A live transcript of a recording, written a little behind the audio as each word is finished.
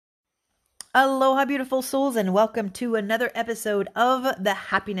Aloha, beautiful souls, and welcome to another episode of the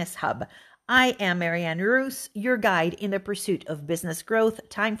Happiness Hub. I am Marianne Rouse, your guide in the pursuit of business growth,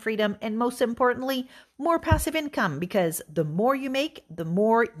 time freedom, and most importantly, more passive income, because the more you make, the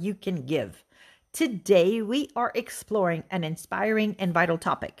more you can give. Today, we are exploring an inspiring and vital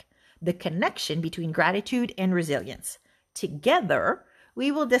topic, the connection between gratitude and resilience. Together, we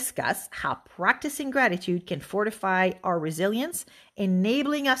will discuss how practicing gratitude can fortify our resilience,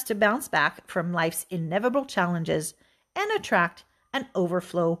 enabling us to bounce back from life's inevitable challenges and attract an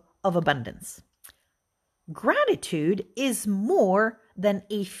overflow of abundance. Gratitude is more than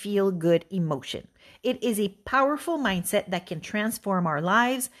a feel-good emotion. It is a powerful mindset that can transform our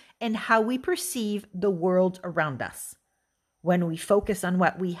lives and how we perceive the world around us. When we focus on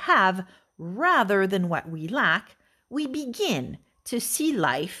what we have rather than what we lack, we begin to see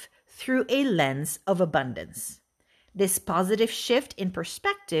life through a lens of abundance. This positive shift in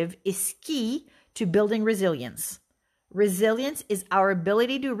perspective is key to building resilience. Resilience is our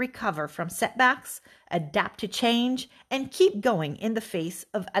ability to recover from setbacks, adapt to change, and keep going in the face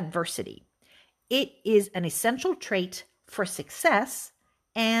of adversity. It is an essential trait for success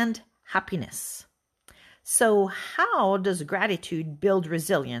and happiness. So, how does gratitude build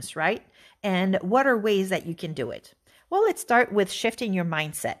resilience, right? And what are ways that you can do it? Well, let's start with shifting your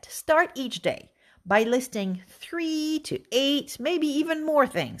mindset. Start each day by listing 3 to 8, maybe even more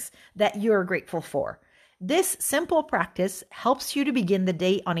things that you're grateful for. This simple practice helps you to begin the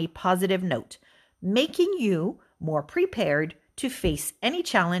day on a positive note, making you more prepared to face any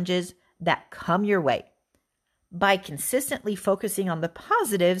challenges that come your way. By consistently focusing on the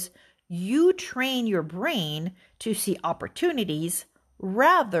positives, you train your brain to see opportunities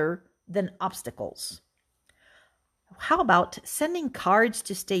rather than obstacles. How about sending cards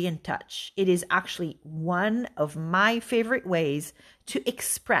to stay in touch? It is actually one of my favorite ways to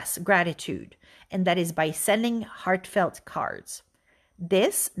express gratitude, and that is by sending heartfelt cards.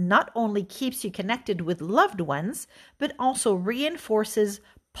 This not only keeps you connected with loved ones, but also reinforces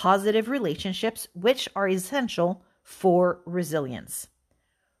positive relationships, which are essential for resilience.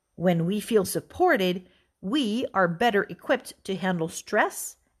 When we feel supported, we are better equipped to handle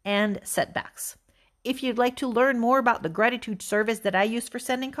stress and setbacks. If you'd like to learn more about the gratitude service that I use for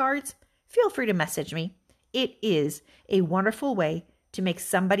sending cards, feel free to message me. It is a wonderful way to make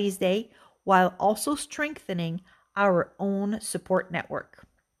somebody's day while also strengthening our own support network.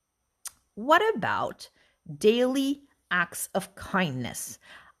 What about daily acts of kindness?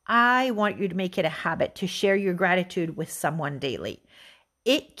 I want you to make it a habit to share your gratitude with someone daily.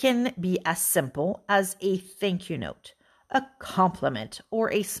 It can be as simple as a thank you note, a compliment,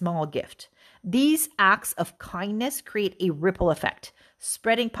 or a small gift. These acts of kindness create a ripple effect,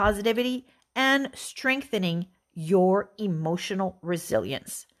 spreading positivity and strengthening your emotional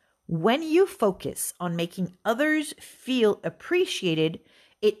resilience. When you focus on making others feel appreciated,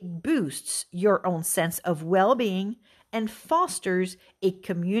 it boosts your own sense of well-being and fosters a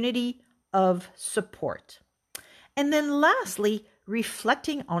community of support. And then lastly,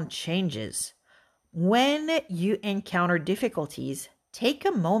 reflecting on changes. When you encounter difficulties, take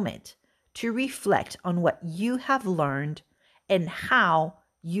a moment to reflect on what you have learned and how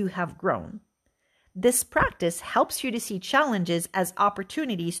you have grown. This practice helps you to see challenges as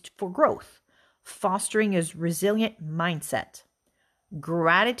opportunities for growth, fostering a resilient mindset.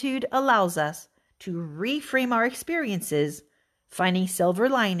 Gratitude allows us to reframe our experiences, finding silver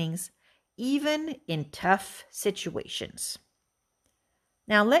linings, even in tough situations.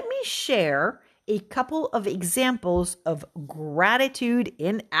 Now, let me share a couple of examples of gratitude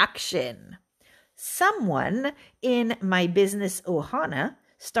in action. Someone in my business, Ohana,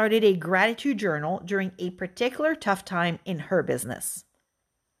 started a gratitude journal during a particular tough time in her business.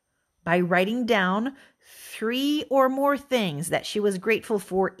 By writing down 3 or more things that she was grateful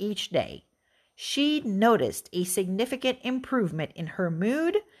for each day, she noticed a significant improvement in her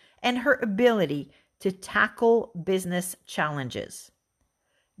mood and her ability to tackle business challenges.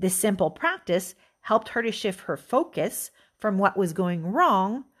 This simple practice helped her to shift her focus from what was going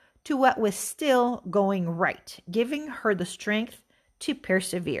wrong to what was still going right, giving her the strength to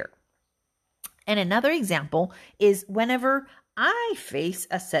persevere. And another example is whenever I face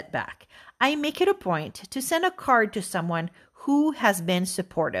a setback, I make it a point to send a card to someone who has been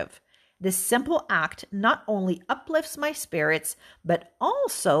supportive. This simple act not only uplifts my spirits, but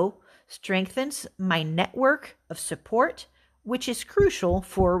also strengthens my network of support, which is crucial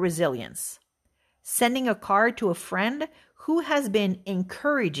for resilience. Sending a card to a friend who has been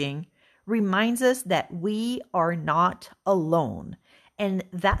encouraging reminds us that we are not alone, and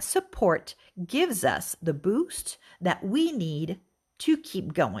that support gives us the boost that we need to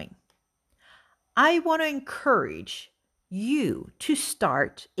keep going. I want to encourage you to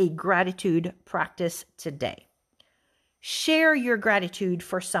start a gratitude practice today. Share your gratitude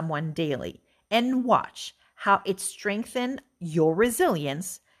for someone daily and watch how it strengthens your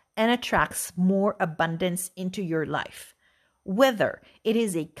resilience and attracts more abundance into your life. Whether it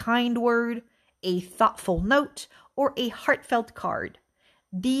is a kind word, a thoughtful note, or a heartfelt card,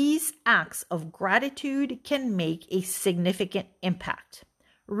 these acts of gratitude can make a significant impact.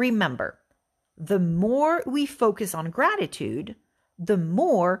 Remember, the more we focus on gratitude, the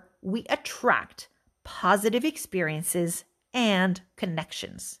more we attract positive experiences and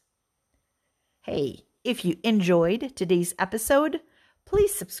connections. Hey, if you enjoyed today's episode,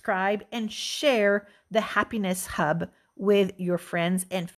 please subscribe and share the Happiness Hub with your friends and